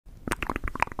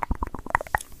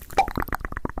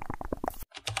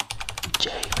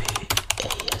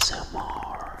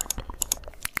ASMR.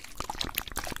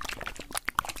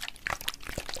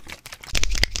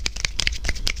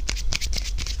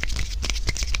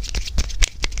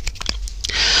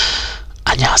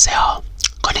 안녕하세요.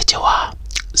 konnichiwa.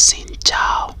 Sin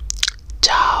chao.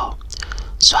 Chao.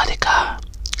 Swadika.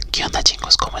 ¿Qué onda,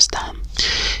 chingos? ¿Cómo están?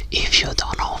 If you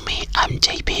don't know me, I'm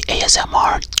JB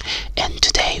ASMR, and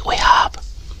today we have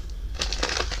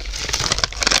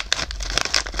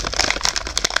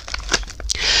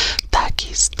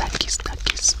Takis. Takis.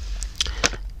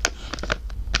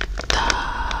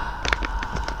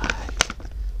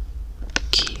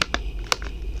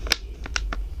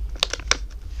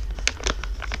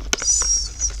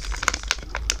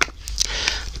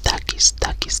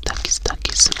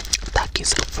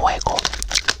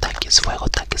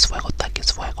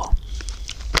 Takis Fuego.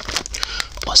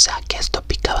 O sea que esto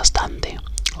pica bastante,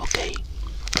 ¿ok?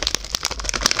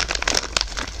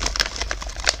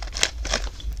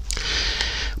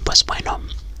 Pues bueno,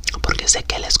 porque sé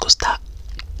que les gusta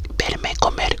verme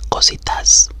comer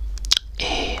cositas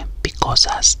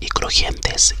picosas y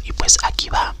crujientes. Y pues aquí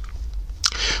va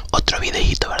otro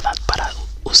videito, ¿verdad? Para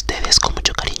ustedes con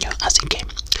mucho cariño. Así que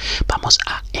vamos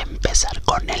a empezar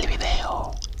con el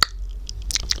video.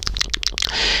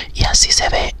 Y así se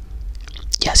ve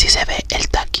el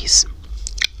takis.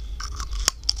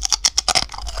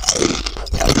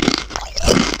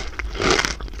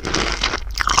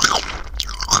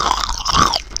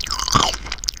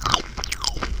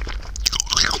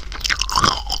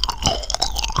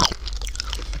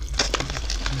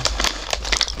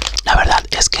 La verdad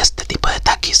es que este tipo de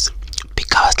takis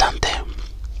pica bastante.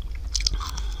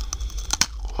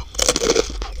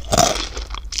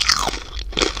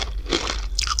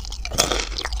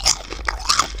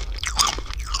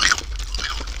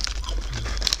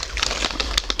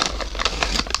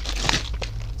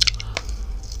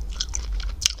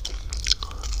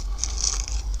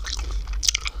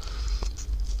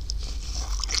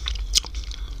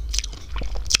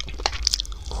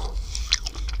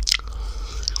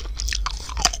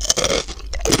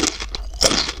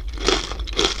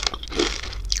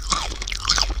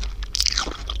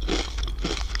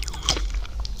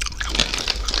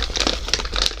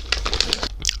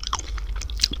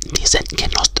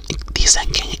 Dicen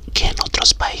que en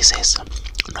otros países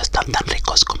no están tan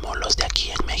ricos como los de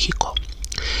aquí en México.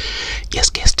 Y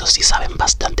es que estos sí saben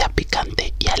bastante a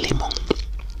picante y a limón.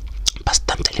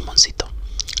 Bastante limoncito.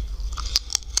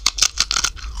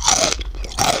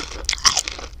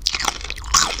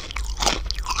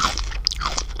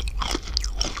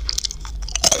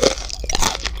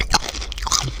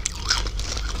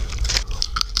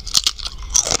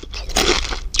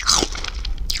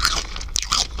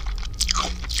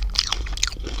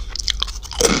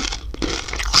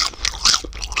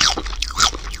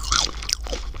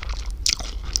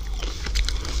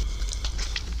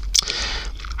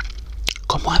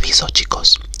 Como aviso,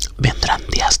 chicos, vendrán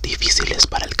días difíciles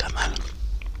para el canal.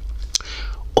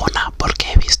 Una,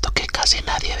 porque he visto que casi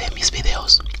nadie ve mis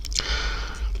videos.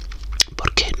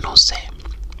 Porque no sé,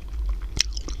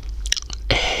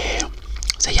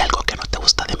 si hay algo que no te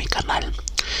gusta de mi canal,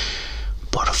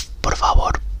 por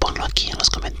favor, ponlo aquí en los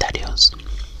comentarios.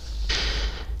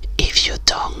 If you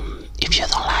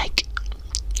don't like,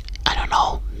 I don't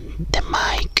know, the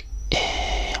mic,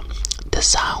 the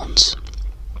sounds,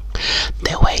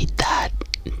 the way that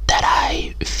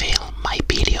I film my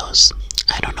videos,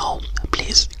 I don't know,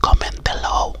 please comment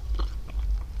below.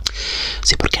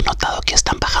 Sí, porque he notado que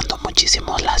están bajando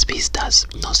muchísimo las vistas,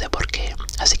 no sé por qué,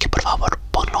 así que por favor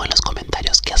ponlo en los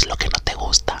comentarios qué es lo que no te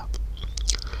gusta.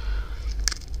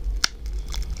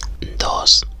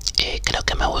 Dos, creo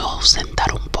que me voy a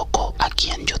ausentar un poco aquí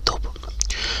en YouTube,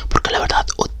 porque la verdad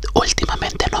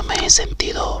últimamente no me he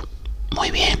sentido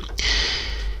muy bien,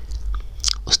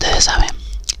 ustedes saben.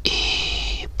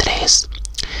 Y tres,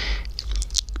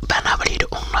 van a abrir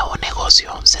un nuevo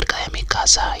negocio cerca de mi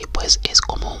casa y pues es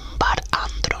como un bar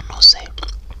antro, no sé.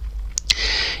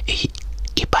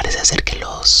 Y parece ser que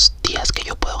los días que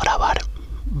yo puedo grabar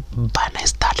van a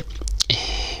estar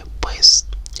pues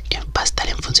va a estar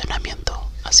en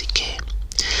funcionamiento, así que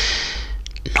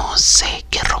no sé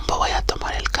qué rumbo voy a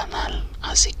tomar el canal.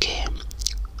 Así que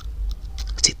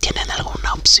si tienen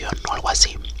alguna opción o algo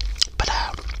así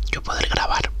para yo poder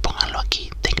grabar, pónganlo aquí,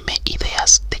 denme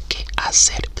ideas de qué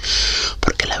hacer,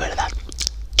 porque la verdad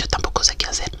yo tampoco sé qué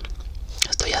hacer.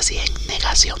 Estoy así en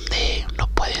negación de no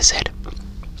puede ser.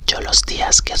 Yo los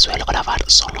días que suelo grabar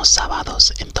son los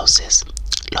sábados, entonces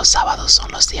los sábados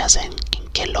son los días en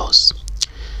que los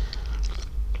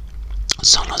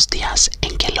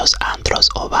antros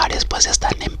o bares pues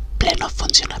están en pleno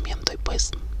funcionamiento y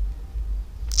pues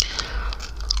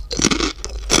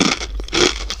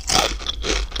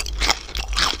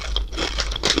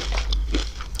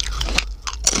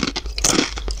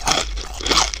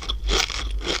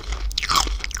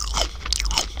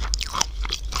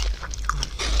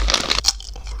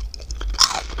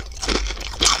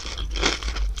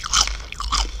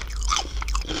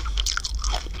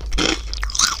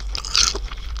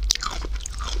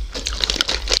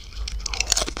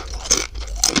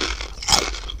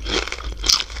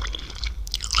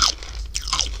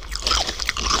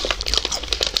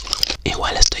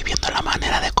Igual estoy viendo la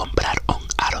manera de comprar un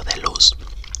aro de luz,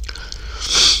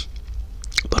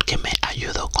 porque me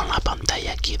ayudó con la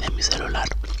pantalla aquí de mi celular.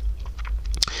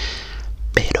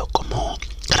 Pero como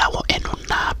grabo en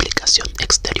una aplicación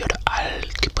exterior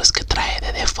al que pues que trae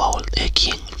de default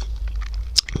aquí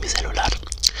en mi celular,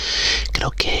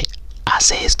 creo que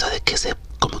hace esto de que se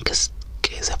como que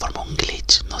se forma un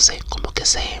glitch, no sé, como que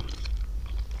se,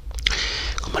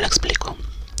 ¿cómo lo explico?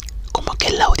 Como que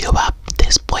el audio va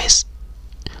después.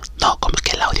 No, como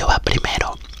que el audio va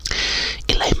primero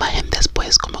y la imagen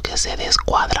después, como que se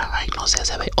descuadra. Ay, no sé,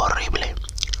 se ve horrible.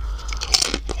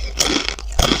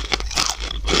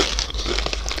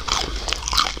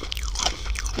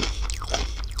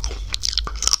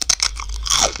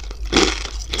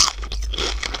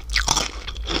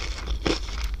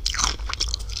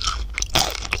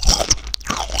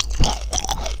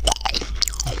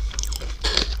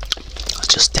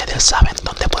 Si ustedes saben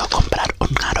dónde puedo comprar un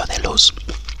aro de luz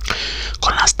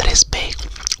con las 3B,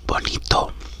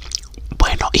 bonito,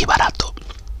 bueno y barato,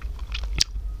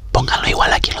 pónganlo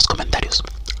igual aquí en los comentarios.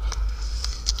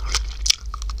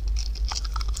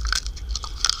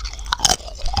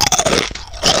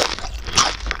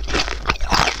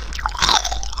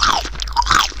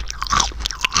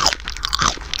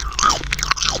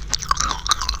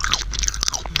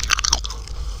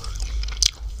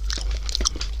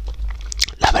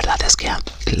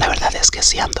 La verdad es que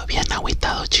sí ando bien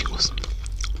agüitado, chicos.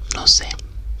 No sé.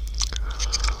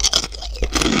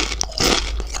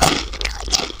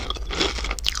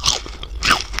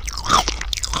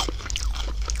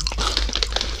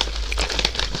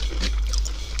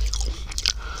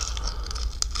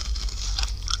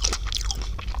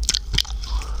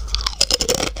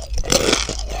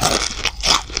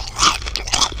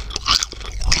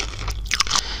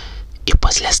 Y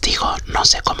pues les digo, no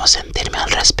sé cómo sentirme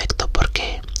al respecto,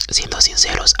 porque siendo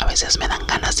sinceros, a veces me dan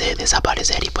ganas de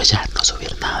desaparecer y pues ya no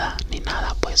subir nada ni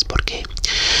nada, pues porque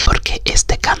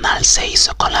este canal se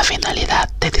hizo con la finalidad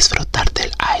de disfrutar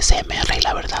del ASMR y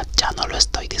la verdad ya no lo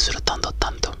estoy disfrutando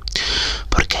tanto,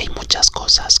 porque hay muchas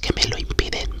cosas que me lo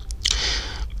impiden.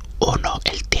 1,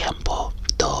 el tiempo.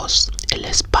 2, el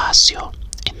espacio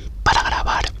para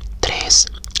grabar. 3,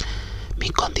 mi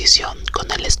condición con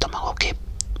el estómago, que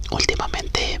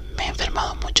últimamente me he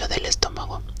enfermado mucho del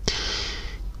estómago.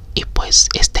 Y pues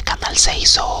este canal se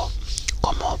hizo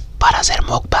como para hacer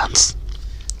mukbangs,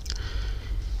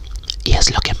 y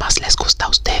es lo que más les gusta a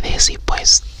ustedes. Y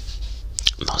pues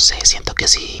no sé, siento que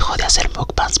si dejo de hacer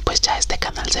mukbangs, pues ya este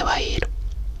canal se va a ir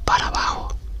para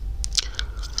abajo.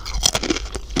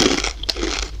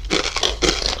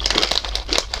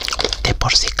 De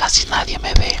por sí casi nadie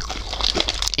me ve,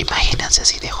 imagínense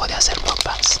si dejo de hacer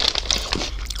mukbangs.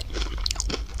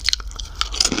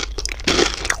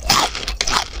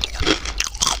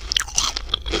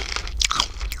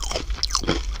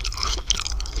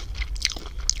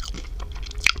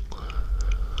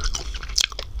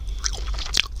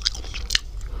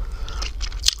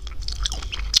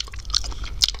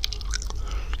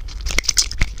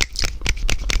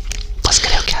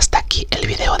 El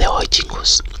video de hoy,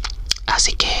 chicos,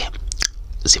 así que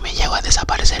si me llego a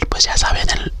desaparecer, pues ya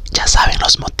saben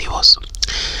los motivos.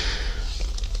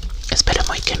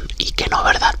 Esperemos y que no,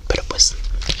 ¿verdad? Pero pues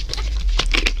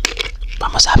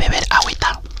vamos a beber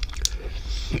agüita.